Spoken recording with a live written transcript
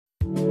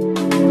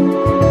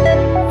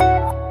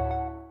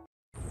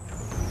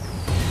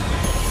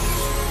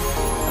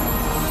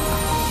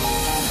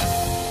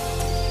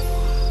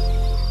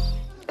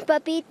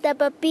Papita,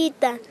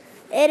 papita,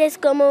 eres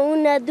como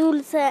una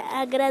dulce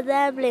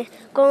agradable,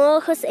 con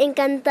ojos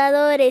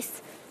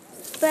encantadores.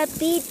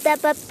 Papita,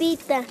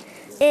 papita,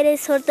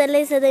 eres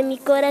fortaleza de mi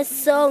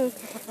corazón,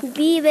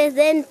 vives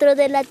dentro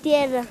de la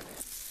tierra.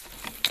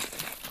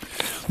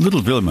 Little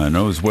Vilma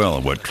knows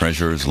well what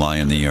treasures lie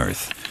in the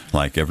earth,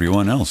 like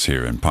everyone else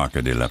here in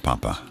Parque de la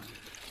Papa.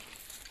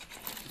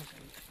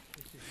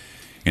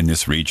 In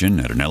this region,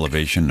 at an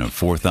elevation of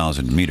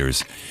 4,000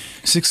 meters,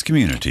 6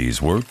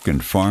 communities work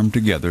and farm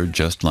together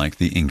just like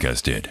the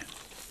Incas did.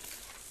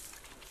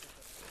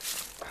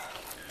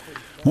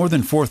 More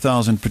than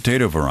 4,000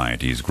 potato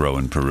varieties grow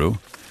in Peru,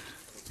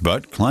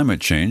 but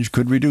climate change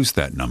could reduce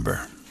that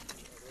number.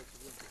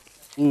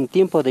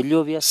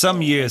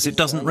 Some years it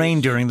doesn't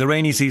rain during the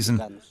rainy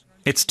season.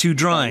 It's too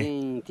dry.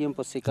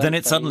 Then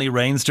it suddenly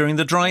rains during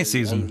the dry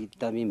season.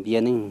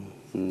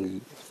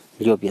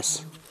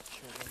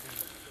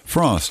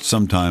 Frost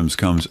sometimes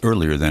comes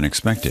earlier than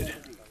expected.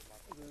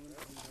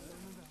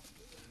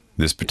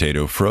 This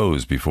potato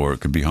froze before it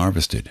could be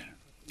harvested.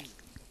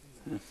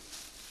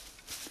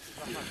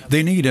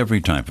 They need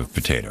every type of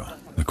potato.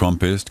 The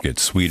compost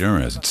gets sweeter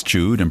as it's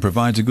chewed and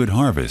provides a good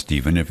harvest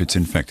even if it's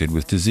infected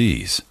with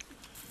disease.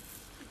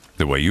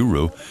 The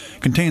wayuru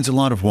contains a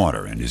lot of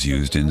water and is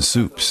used in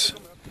soups.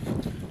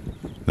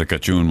 The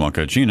cachun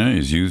wakachina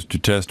is used to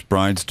test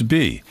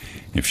brides-to-be.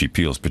 If she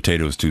peels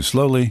potatoes too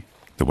slowly,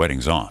 the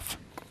wedding's off.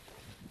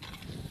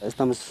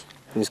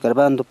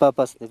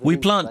 We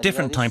plant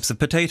different types of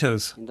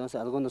potatoes.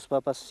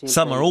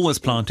 Some are always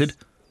planted,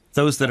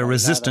 those that are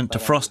resistant to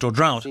frost or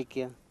drought.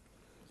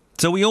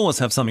 So we always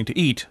have something to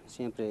eat.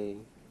 The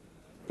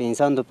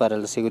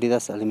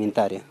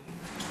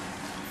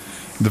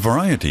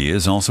variety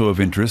is also of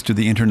interest to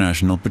the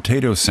International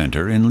Potato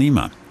Center in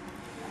Lima.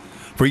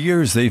 For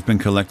years they've been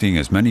collecting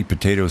as many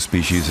potato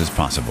species as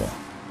possible.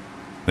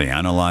 They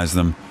analyze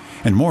them,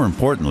 and more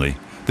importantly,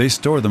 they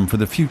store them for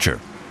the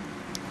future.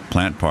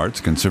 Plant parts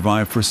can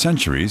survive for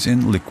centuries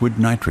in liquid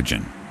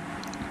nitrogen.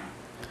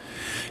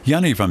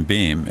 Yanni van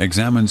Beem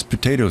examines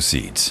potato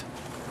seeds.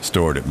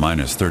 Stored at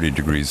minus 30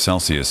 degrees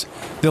Celsius,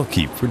 they'll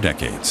keep for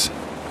decades.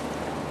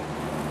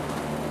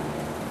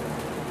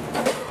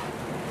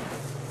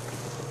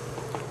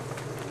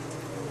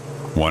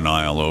 One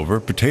aisle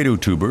over, potato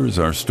tubers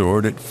are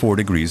stored at 4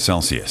 degrees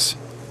Celsius.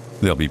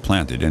 They'll be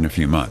planted in a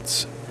few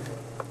months.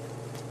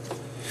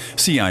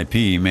 CIP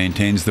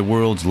maintains the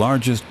world's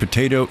largest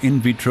potato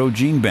in vitro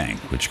gene bank,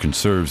 which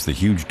conserves the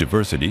huge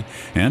diversity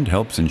and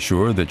helps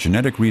ensure that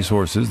genetic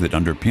resources that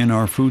underpin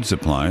our food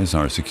supplies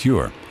are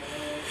secure.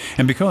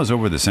 And because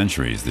over the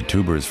centuries the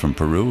tubers from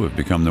Peru have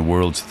become the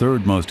world's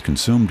third most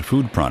consumed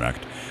food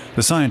product,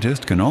 the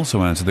scientist can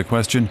also answer the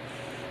question,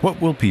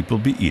 what will people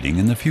be eating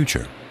in the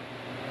future?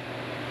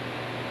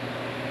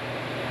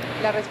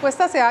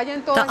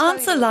 The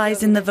answer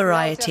lies in the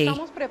variety.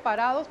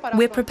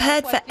 We're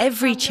prepared for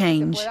every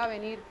change,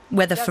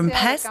 whether from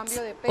pests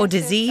or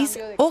disease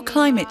or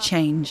climate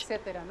change.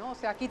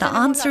 The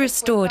answer is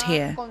stored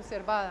here.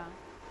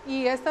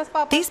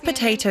 These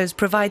potatoes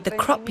provide the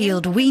crop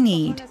yield we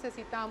need,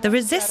 the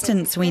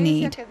resistance we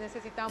need,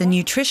 the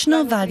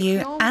nutritional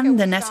value and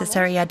the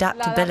necessary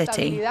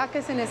adaptability.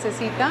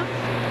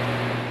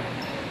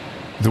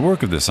 The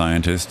work of the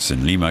scientists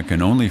in Lima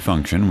can only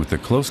function with the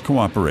close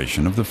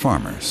cooperation of the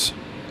farmers.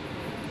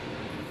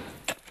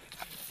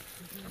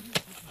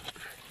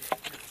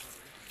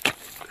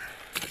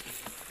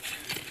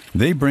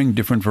 They bring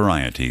different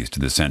varieties to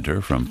the center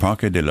from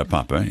Parque de la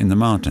Papa in the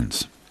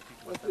mountains.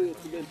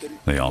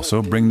 They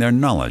also bring their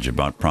knowledge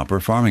about proper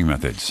farming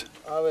methods.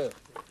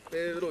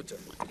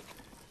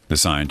 The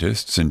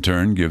scientists, in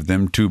turn, give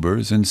them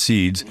tubers and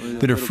seeds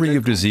that are free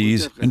of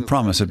disease and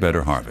promise a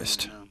better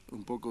harvest.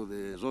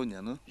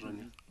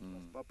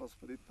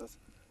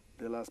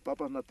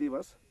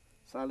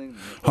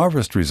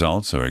 Harvest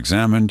results are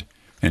examined,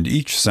 and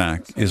each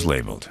sack is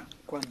labeled.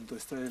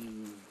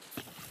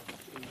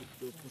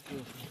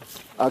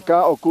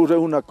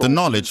 The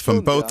knowledge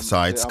from both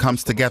sides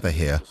comes together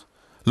here.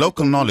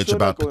 Local knowledge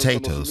about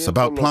potatoes,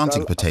 about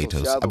planting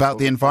potatoes, about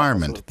the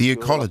environment, the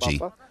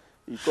ecology.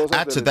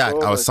 Add to that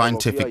our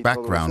scientific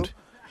background.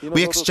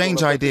 We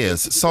exchange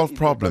ideas, solve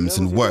problems,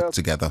 and work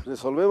together.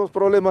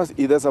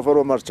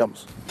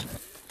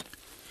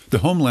 The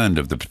homeland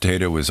of the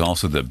potato is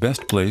also the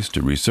best place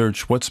to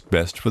research what's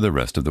best for the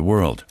rest of the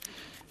world.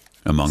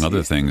 Among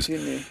other things,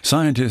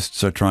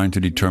 scientists are trying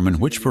to determine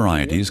which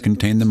varieties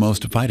contain the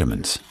most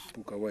vitamins.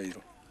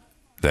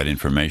 That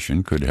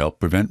information could help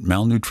prevent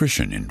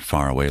malnutrition in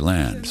faraway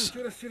lands.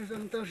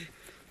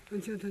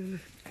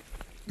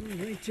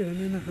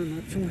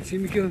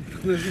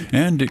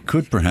 And it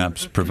could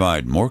perhaps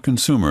provide more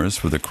consumers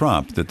for the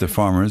crop that the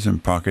farmers in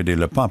Parque de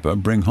la Papa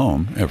bring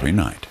home every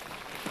night.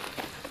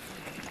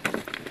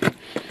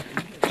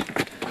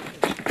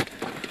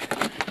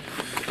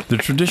 The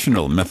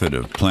traditional method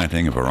of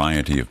planting a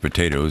variety of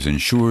potatoes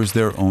ensures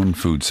their own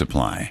food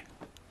supply.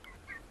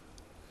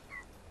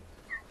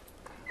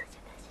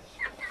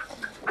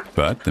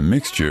 But the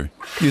mixture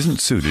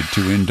isn't suited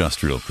to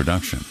industrial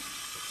production.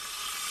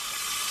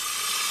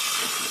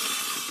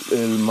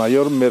 el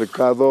mayor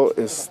mercado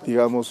es,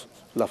 digamos,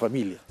 la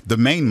familia. The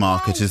main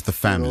market is the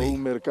family.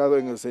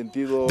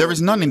 There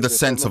is none in the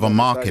sense of a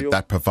market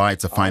that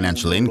provides a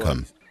financial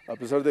income.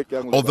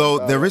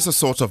 Although there is a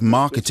sort of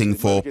marketing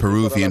for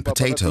Peruvian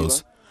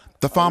potatoes,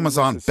 the farmers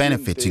aren't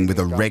benefiting with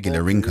a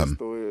regular income.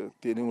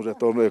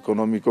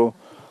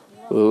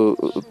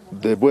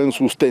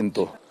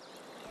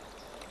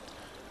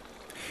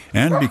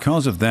 And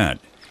because of that,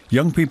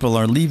 young people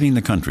are leaving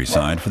the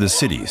countryside for the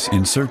cities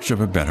in search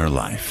of a better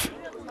life.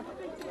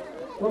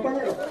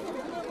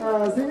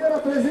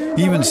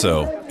 Even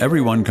so,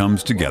 everyone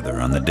comes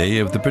together on the day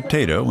of the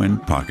potato in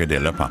Parque de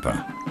la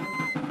Papa.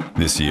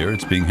 This year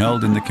it's being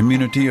held in the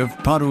community of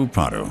Paru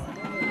Paru.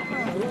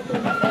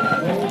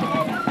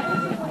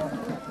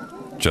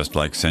 Just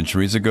like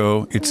centuries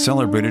ago, it's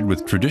celebrated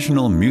with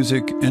traditional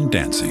music and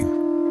dancing.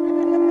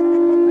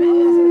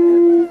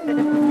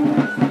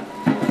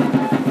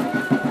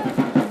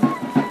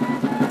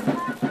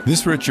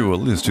 This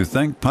ritual is to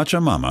thank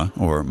Pachamama,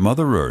 or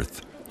Mother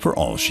Earth, for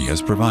all she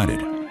has provided.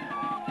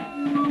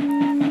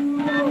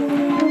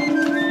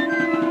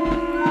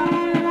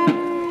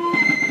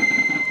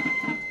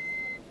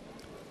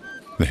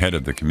 The head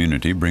of the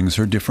community brings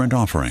her different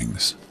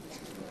offerings.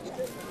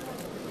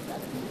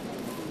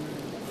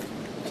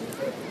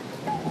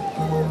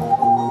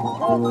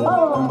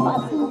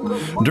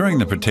 During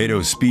the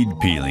potato speed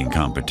peeling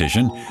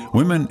competition,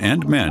 women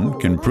and men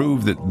can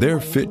prove that they're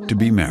fit to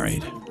be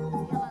married.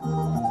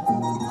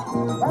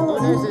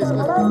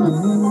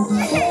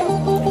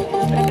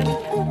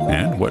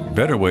 And what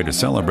better way to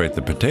celebrate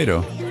the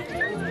potato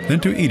than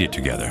to eat it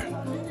together?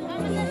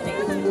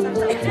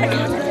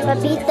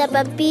 Papita,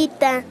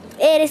 papita,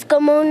 eres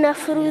como una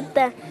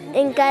fruta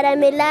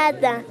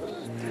encaramelada.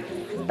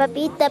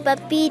 Papita,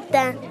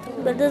 papita,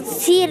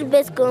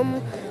 sirves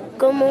como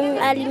un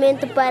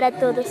alimento para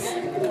todos.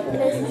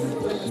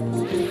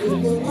 Gracias.